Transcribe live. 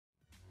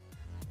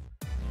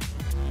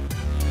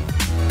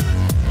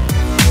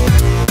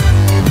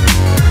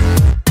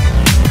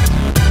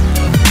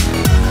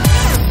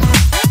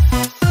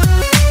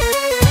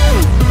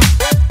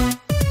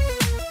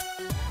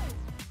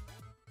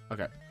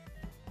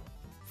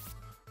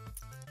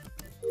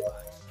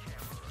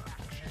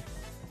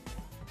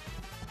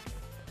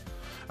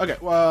Okay,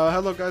 well,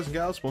 hello guys and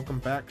gals, welcome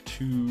back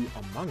to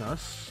Among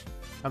Us.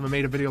 I haven't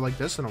made a video like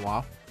this in a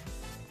while.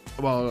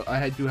 Well,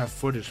 I do have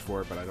footage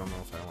for it, but I don't know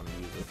if I want to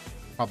use it.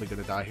 Probably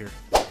gonna die here.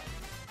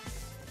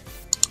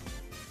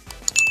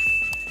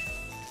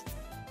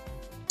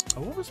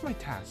 Oh, what was my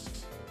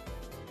tasks?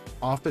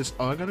 Office.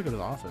 Oh, I gotta go to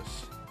the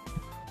office.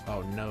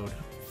 Oh, node.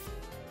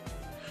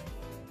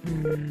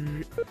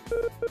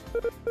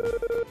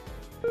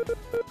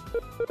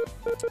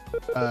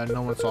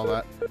 No one saw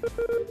that.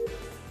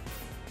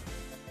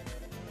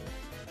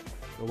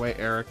 Go away,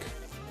 Eric.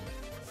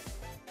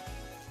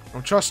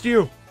 Don't trust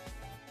you.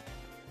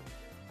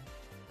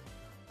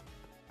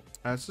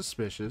 That's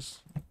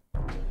suspicious.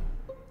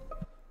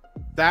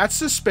 That's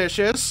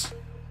suspicious.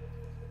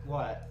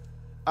 What?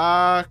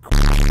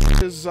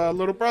 His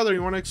little brother.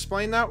 You want to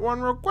explain that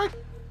one real quick?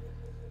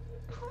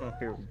 Oh,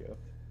 here we go.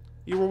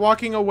 You were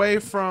walking away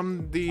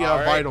from the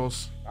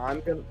vitals.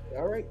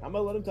 Alright, I'm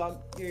gonna let him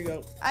talk. Here you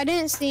go. I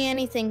didn't see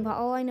anything, but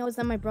all I know is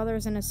that my brother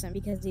is innocent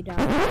because he died.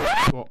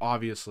 Well,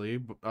 obviously,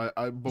 but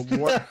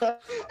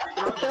what?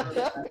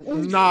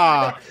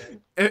 Nah,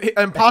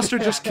 imposter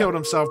just killed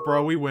himself,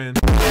 bro. We win.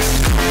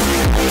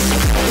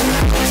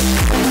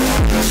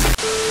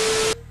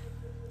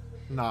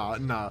 Nah.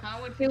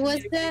 Who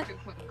was that?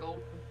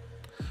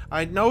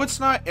 I know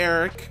it's not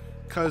Eric,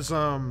 cause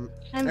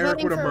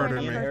Eric would have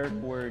murdered me. Eric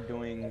were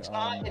doing. It's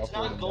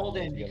not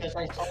Golden because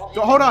I saw.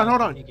 Hold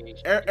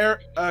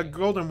on.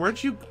 Golden,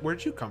 where'd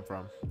you come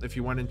from? If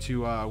you went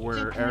into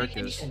where Eric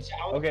is.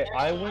 Okay,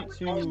 I went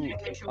to.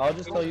 I'll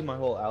just tell you my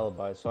whole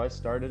alibi. So I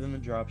started in the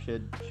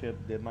dropship,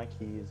 did my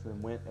keys,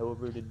 then went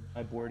over to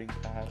my boarding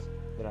pass.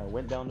 Then I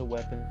went down to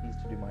weapons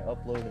to do my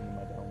upload and then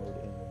my download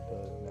in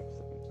the next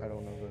thing. I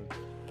don't know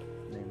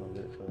the name of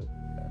it, but.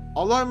 Yeah.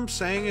 All I'm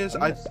saying is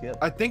I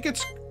think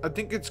it's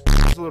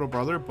his little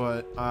brother,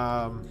 but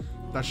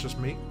that's just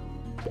me.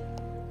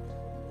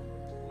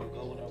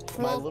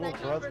 My little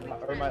brother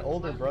or my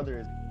older brother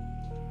is.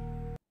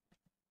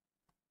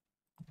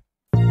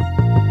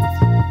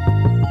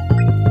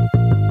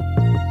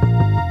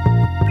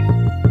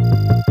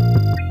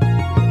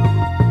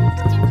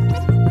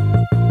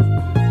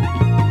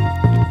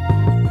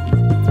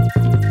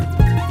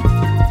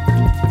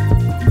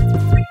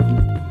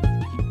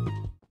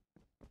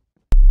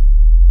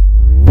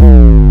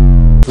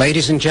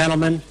 Ladies and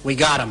gentlemen, we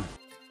got him.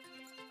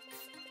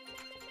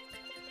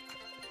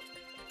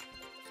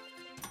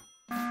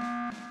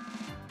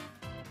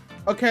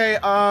 Okay,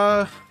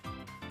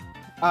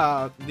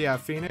 yeah,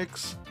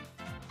 Phoenix,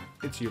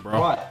 it's you, bro.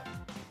 What?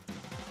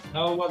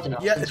 No, it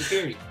wasn't. Yeah.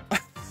 Security.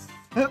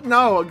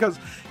 No, because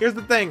here's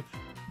the thing.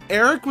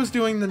 Eric was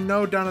doing the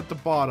node down at the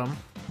bottom.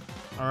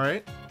 All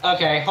right.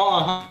 Okay,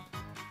 hold on.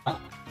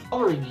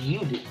 What were you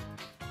doing?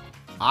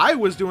 I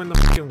was doing the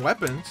fucking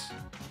weapons.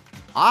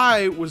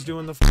 I was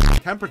doing the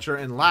temperature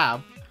in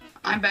lab.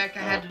 I'm back.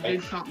 I had to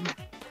do something.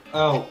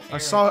 Oh. I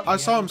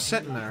saw him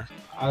sitting there.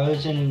 I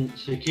was in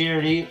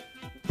security.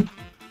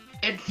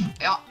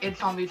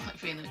 It's obviously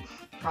Phoenix,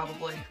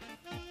 probably.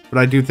 But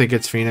I do think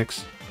it's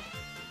Phoenix.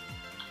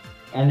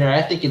 And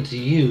I think it's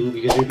you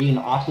because you're being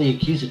awfully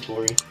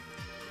accusatory.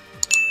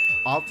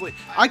 Awfully.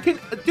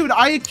 Dude,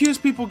 I accuse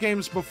people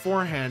games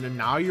beforehand, and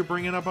now you're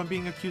bringing up on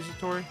being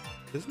accusatory?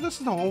 Isn't this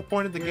the whole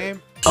point of the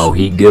game? Oh,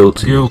 he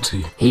guilty.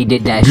 Guilty. He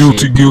did that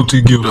shit.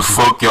 Guilty. The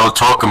fuck y'all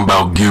talking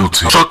about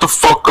guilty? Shut the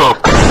fuck up.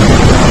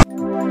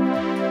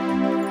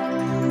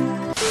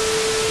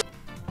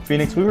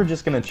 Phoenix, we were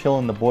just gonna chill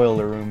in the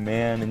boiler room,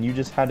 man, and you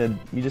just had to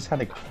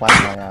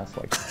clap my ass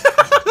like.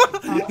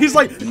 He's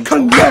like,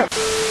 connect.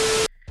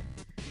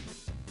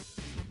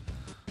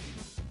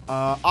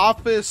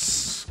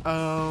 Office,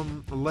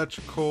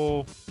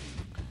 electrical.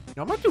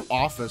 No, I'm gonna do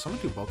office. I'm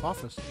gonna do both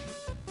office.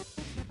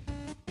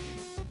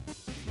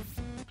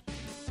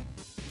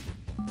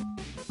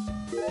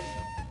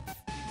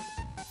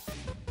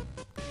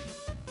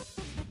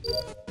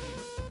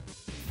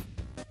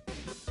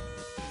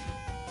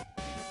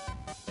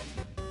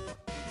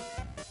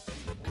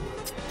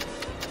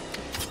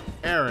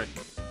 Eric.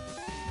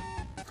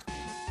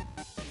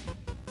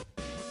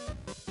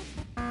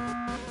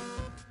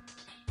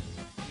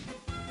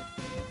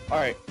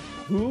 Alright,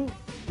 who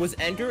was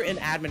Ender and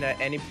admin at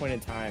any point in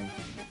time?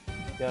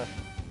 Yeah.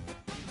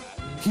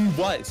 He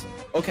was.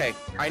 Okay,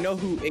 I know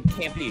who it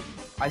can't be.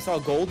 I saw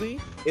Goldie.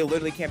 It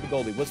literally can't be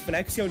Goldie. Was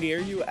Finexio near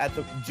you at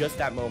just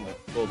that moment,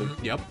 Goldie?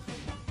 Yep.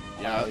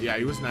 Yeah,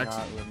 he was next.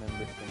 I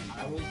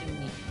was in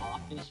the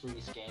office where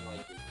you scan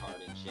like your card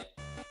and shit.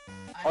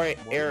 All right,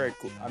 Eric.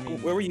 I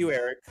mean, where were you,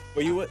 Eric?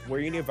 Were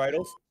you near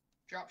vitals?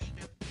 Drop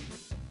ship.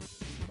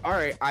 All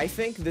right, I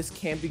think this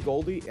can't be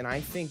Goldie, and I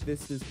think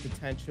this is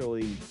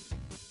potentially.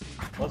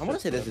 I want to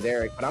say this is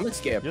Eric, but I'm gonna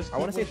skip. I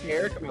want to say it's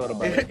Eric. I'm a little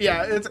bit.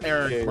 Yeah, it's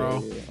Eric,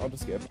 bro. Yeah. I'll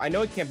just skip. I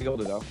know it can't be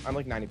Goldie though. I'm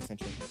like 90%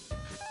 sure.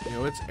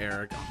 Yo, it's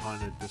Eric,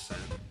 100%.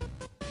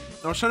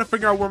 I was trying to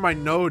figure out where my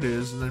node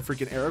is, and then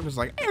freaking Eric was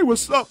like, "Hey,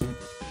 what's up?"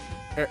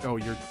 Oh,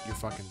 you're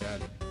fucking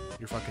dead.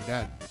 You're fucking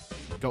dead.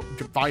 Go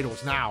to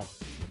vitals now.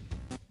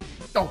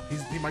 Oh,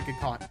 he might get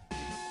caught.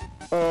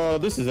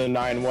 This is a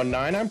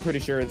 919. I'm pretty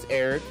sure it's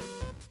Eric.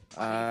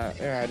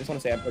 Yeah, I just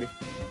want to say I'm pretty.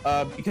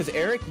 Because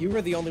Eric, you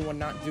were the only one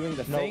not doing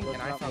the thing,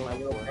 and I found my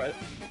little brother.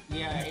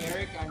 Yeah,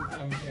 Eric,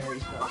 I'm very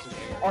close to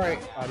Eric. All right,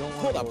 I don't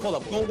hold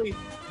up. Goldie.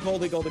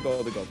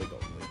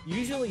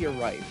 Usually you're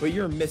right, but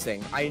you're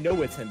missing. I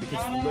know it's him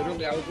because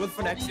literally I was with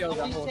Finexio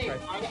that whole time.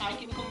 I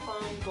can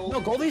confirm Goldie. No,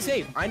 Goldie's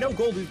safe. I know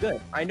Goldie's good.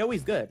 I know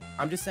he's good.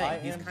 I'm just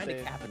saying he's am kind of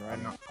safe. capping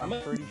right now.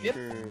 I'm pretty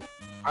sure.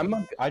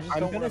 I just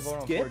don't want to vote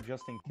on skip. Ford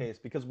just in case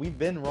because we've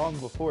been wrong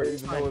before,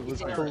 even though it was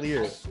It's Eric.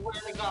 clear. I swear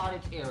to God,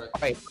 it's Eric.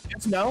 Alright,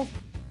 just know,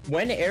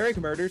 when Eric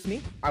murders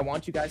me, I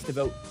want you guys to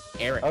vote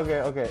Eric.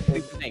 Okay.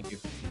 Thank you.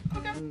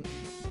 Okay.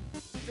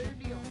 Fair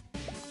deal.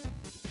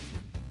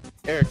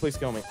 Eric, please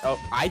kill me. Oh,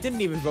 I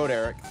didn't even vote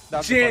Eric.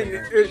 That's the funny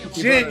Jin,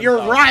 thing. Jin, you're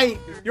right.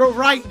 You're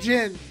right,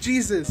 Jin.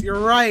 Jesus, you're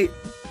right.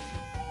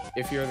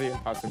 If you're the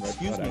imposter,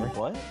 Excuse me, whatever.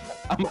 what?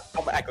 I'm gonna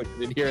act like I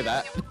didn't hear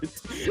that.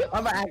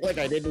 I'm gonna act like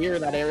I didn't hear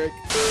that, Eric.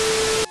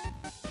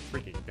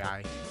 Freaking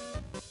guy.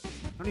 I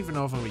don't even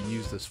know if I'm gonna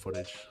use this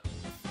footage.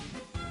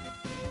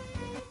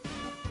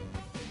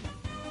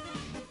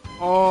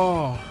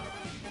 Oh.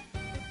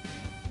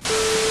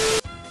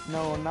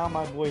 No, not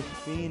my boy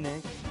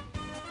Phoenix.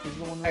 He's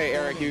the one that Hey,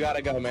 killed Eric, me. you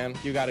gotta go, man.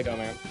 You gotta go,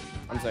 man.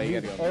 I'm saying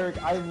you gotta go.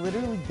 Eric, I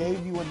literally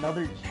gave you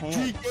another chance.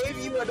 He gave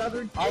you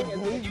another I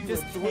chance. gave You you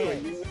just a threw it.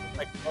 chance. You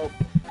like, oh.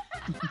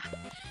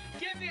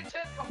 Give me a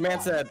chance. Man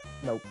said,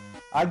 nope.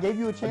 I gave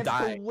you a chance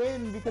die. to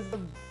win because the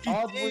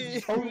odds were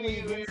totally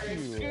against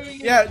you.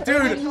 Yeah, Why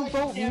dude. do you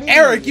vote me?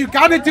 Eric, you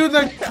gotta do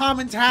the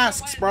common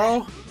tasks,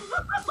 bro.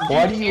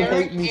 Why do you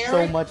Eric, hate me so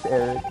Eric- much,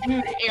 Eric?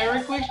 Dude,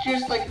 Eric was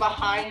just like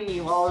behind me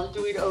while I was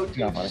doing O2,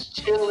 No. just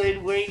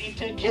chilling, waiting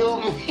to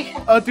kill me.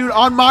 Dude,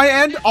 on my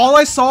end, all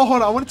I saw,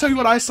 hold on, I want to tell you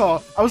what I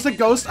saw. I was the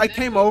ghost, I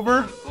came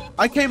over,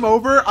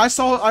 I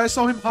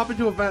saw him pop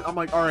into a vent, I'm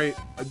like, alright,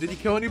 did he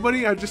kill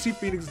anybody? I just see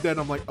Phoenix dead,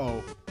 I'm like,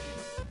 oh.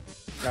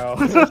 No.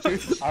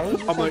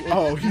 I'm like,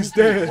 oh, he's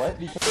dead. What?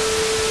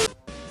 Because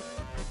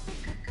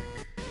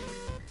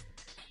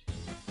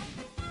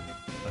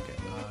Okay,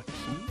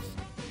 keys?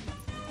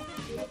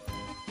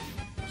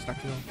 Stuck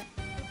here.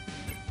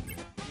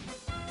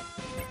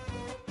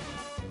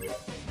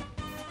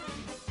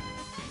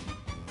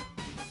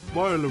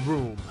 Boiler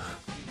room.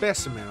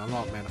 Specimen,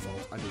 unlock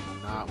manifolds. I do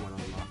not want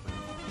to unlock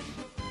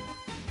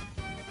manifolds.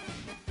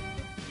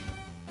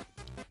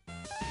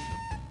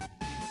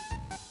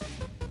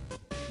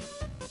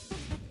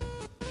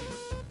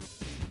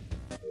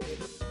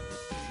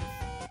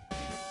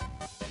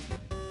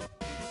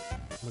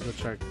 I'm gonna go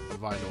check the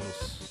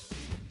vitals.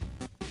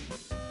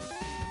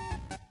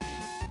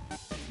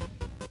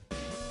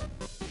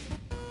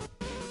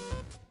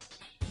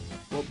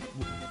 Well,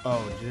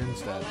 oh,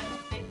 Jin's dead.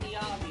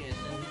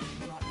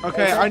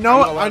 Okay, I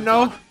know.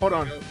 Hold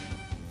on.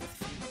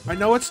 I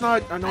know it's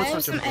not. I know I it's have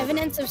not some your brother.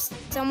 evidence of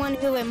someone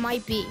who it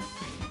might be.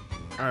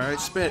 All right,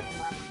 spit.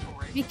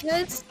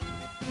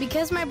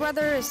 Because my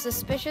brother is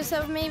suspicious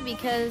of me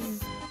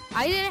because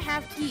I didn't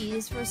have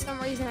keys for some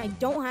reason. I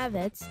don't have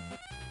it.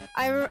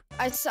 I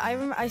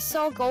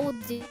saw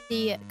Goldie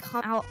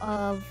come out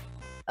of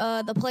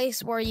the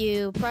place where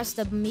you press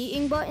the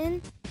meeting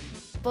button,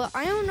 but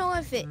I don't know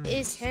if it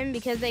is him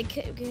because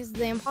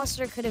the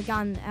imposter could have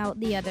gone out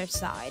the other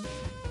side.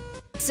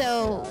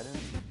 So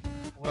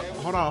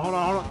Hold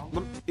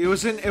on. It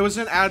was in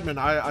admin.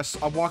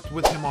 I walked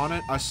with him on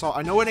it.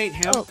 I know it ain't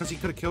him because he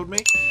could have killed me.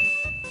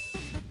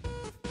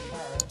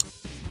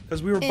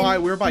 Because we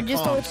were by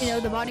just to let comms. you know,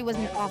 the body was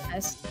in the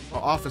office. Oh,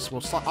 office.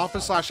 Well,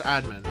 office slash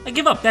admin. I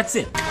give up, that's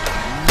it.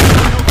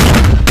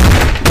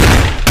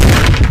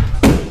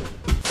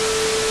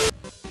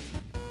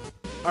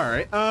 All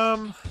right.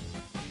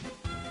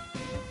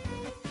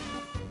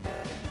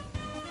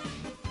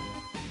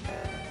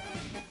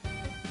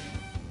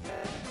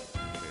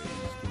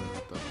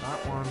 That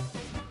one.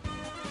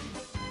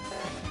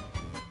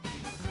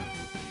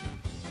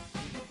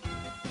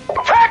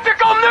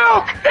 Tactical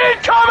nuke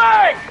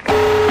incoming!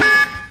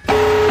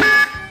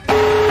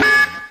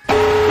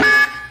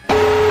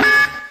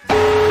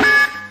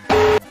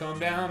 Come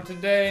down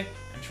today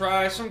and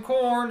try some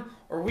corn,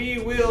 or we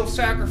will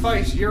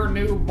sacrifice your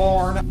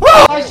newborn.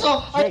 I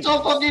saw fucking,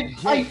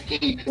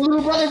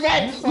 little brother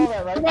red, little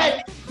brother red,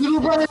 right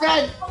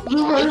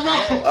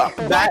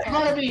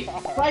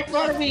in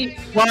front of me,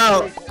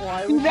 Wow.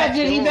 he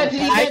vented.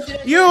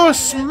 You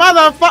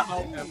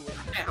motherfucker!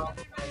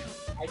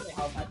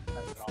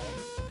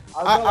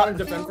 I was going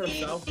to defend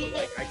himself, but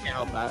like, I can't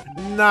help that.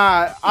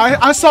 Nah,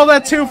 I saw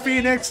that too,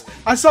 Phoenix.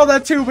 I saw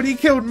that too, but he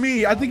killed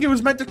me. I think he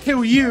was meant to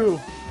kill you.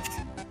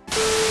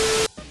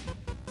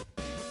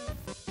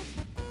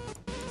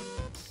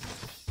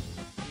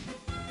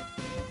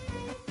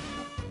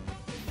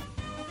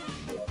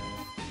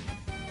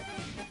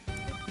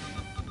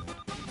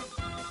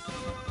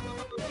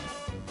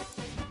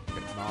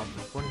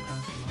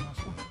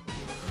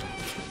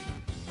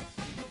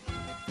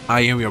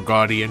 I am your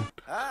guardian.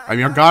 I'm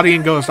your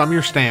guardian ghost. I'm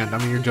your stand.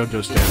 I'm your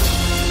JoJo stand.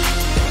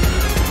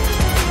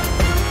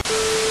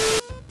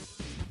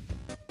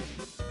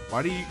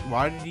 Why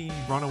did he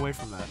run away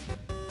from that?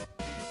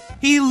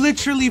 He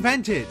literally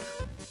vented.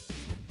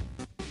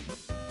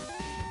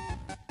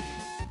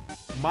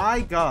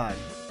 My God.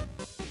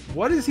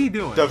 What is he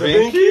doing? Da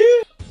Vinci?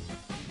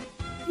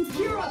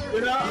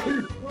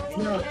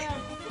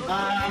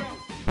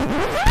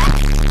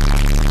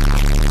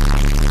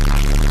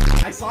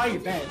 I saw you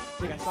bed.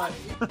 Like, I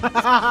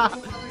saw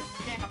you.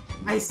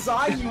 I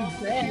saw you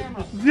bed.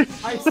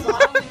 I saw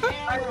you.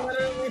 I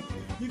literally.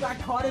 You got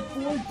caught at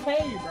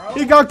 4K, bro.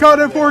 He got caught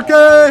at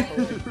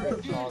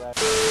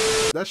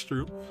 4K. That's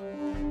true.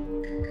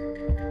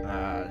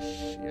 Ah,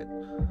 shit.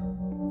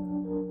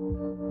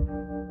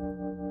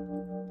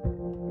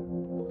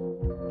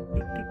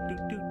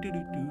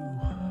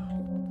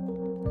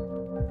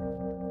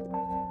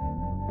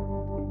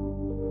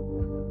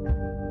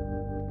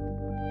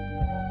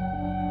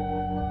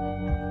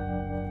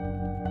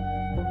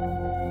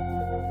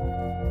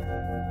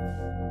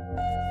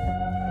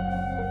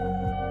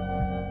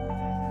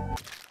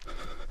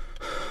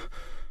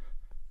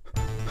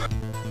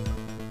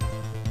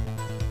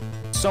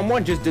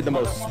 Someone just did the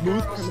most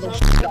smooth criminal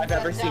shit I've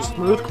ever seen.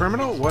 Smooth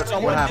criminal? What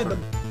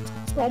happened?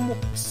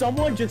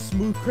 Someone just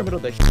smooth criminal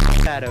the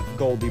shit out of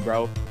Goldie,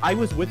 bro. I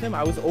was with him.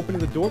 I was opening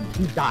the door.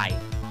 He died.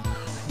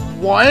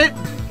 What?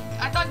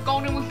 I thought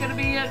Golden was gonna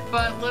be it,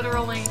 but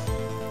literally,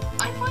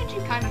 I find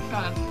you kind of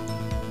sus.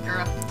 You're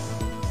a...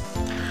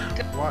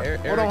 What?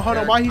 Hold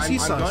on. Why is he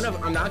sus?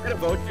 I'm not gonna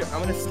vote you.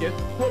 I'm gonna skip.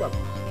 Hold up.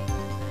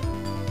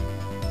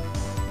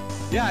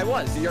 Yeah, I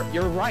was.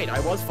 You're right. I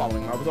was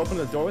following him. I was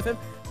opening the door with him.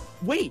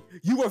 Wait,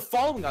 you were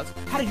following us.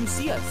 How did you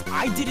see us?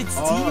 I didn't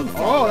see you.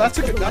 Oh, that's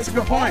a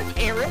good point.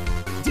 Eric,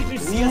 did you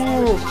see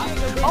us?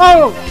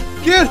 Oh,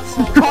 get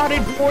caught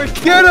in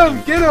 4K. Get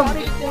him!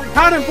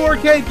 Caught in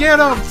 4K. Get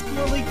him!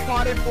 Actually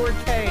caught in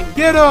 4K.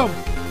 Get him!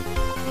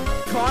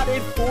 Caught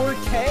in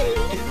 4K.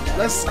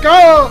 Let's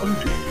go!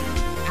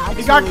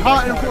 He got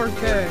caught in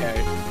 4K.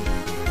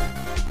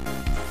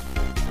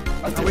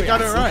 Oh, we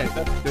got it right.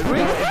 Did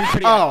we?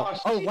 Oh.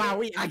 Oh wow,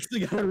 we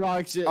actually got it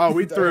wrong shit. Oh,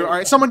 we threw. All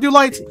right, someone do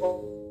lights.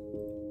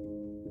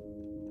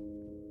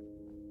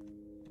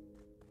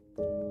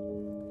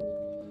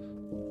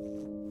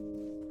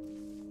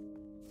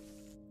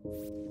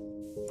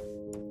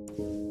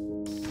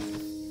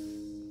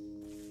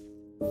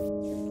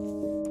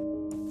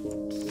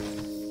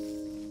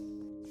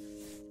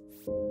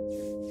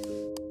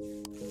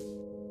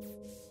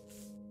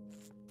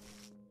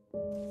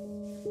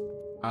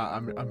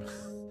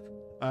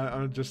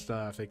 I'm just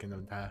faking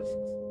them tasks.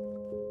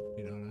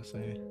 You know what I'm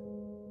saying?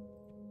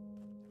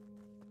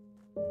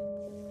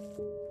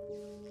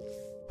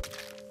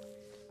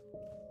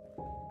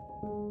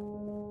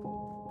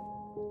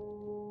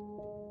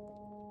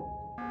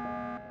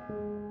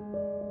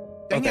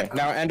 Okay,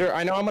 now Ender,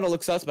 I know I'm gonna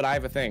look sus, but I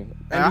have a thing.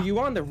 Ender, you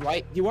were on the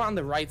right. You were on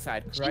the right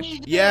side, correct?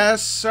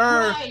 Yes,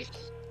 sir.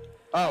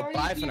 Oh,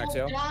 bye,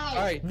 Finexio. All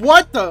right.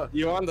 What the?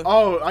 You on the?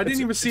 Oh, I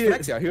didn't even see it.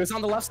 Finexio. He was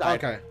on the left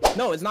side. Okay.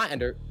 No, it's not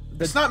Ender.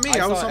 It's not me.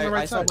 I was on the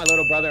right side. I saw my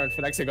little brother and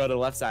Finexio go to the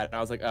left side, and I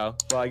was like, oh,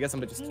 well, I guess I'm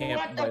gonna just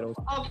camp vitals.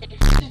 Okay,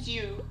 this is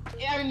you.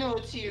 Yeah, I know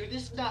it's you.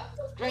 This is not.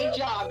 Great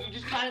job. You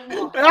just kind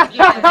of.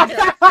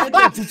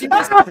 Did you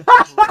just? And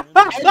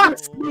you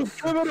smooth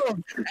criminal.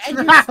 And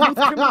you smooth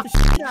criminal the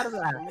shit out of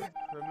that.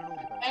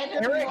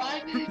 Eric.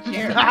 Alright,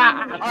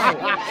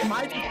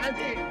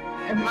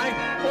 am I?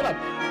 Hold up.